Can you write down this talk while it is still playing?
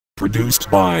Produced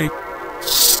by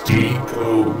Stiekz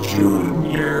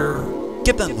Jr. Ik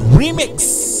heb een remix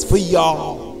voor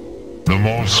jou. The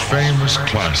most famous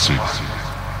classic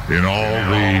in all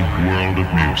the world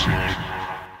of music.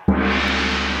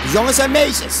 Jongens en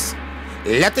meisjes,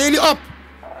 letten jullie op,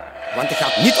 want ik ga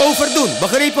het niet overdoen,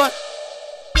 begrepen?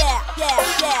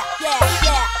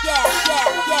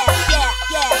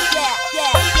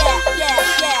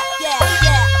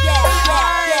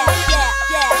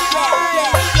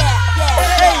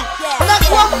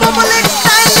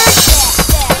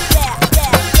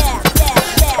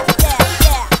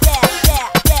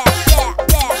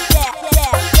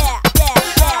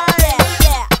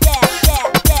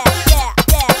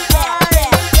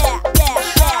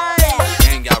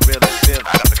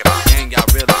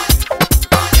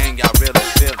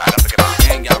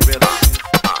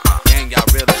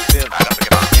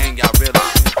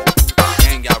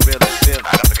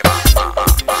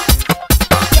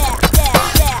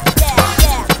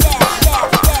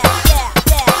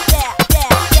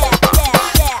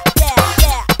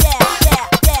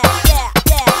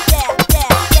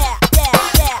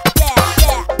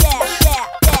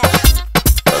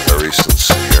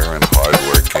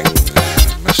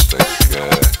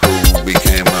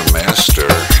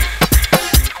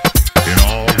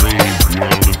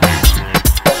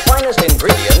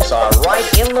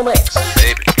 In the mix.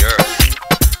 Baby girl,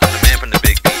 I'm the man from the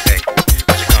big D-Day.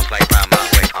 When you come play round my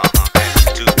way,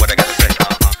 and do what I gotta say,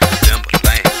 simple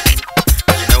lane.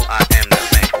 But you know I am the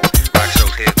man. Rock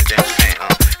shows here to dance Japan,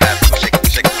 have people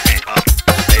shake my hand,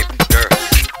 baby girl,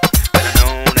 better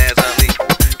known as Ali.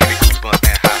 Give me goosebumps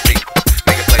and hot feet.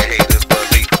 Make a player haters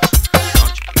believers.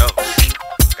 Don't you know?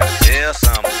 Gotta tell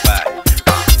somebody.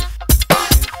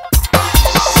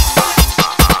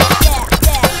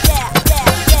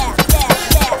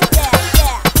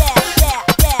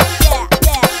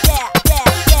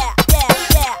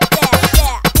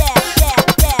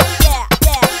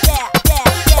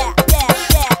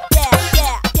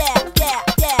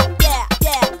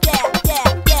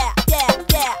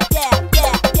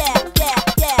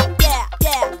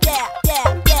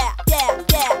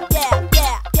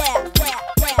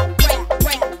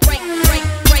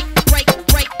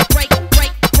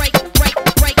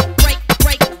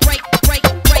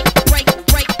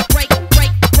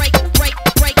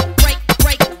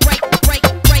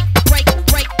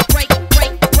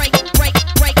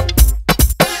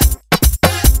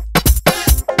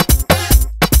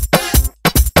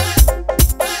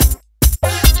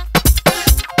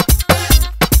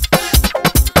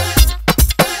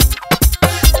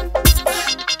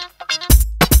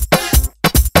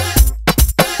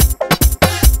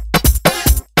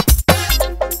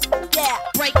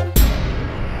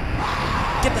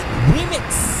 Ik heb een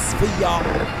remix voor jou.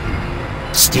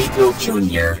 Stiekz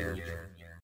Jr.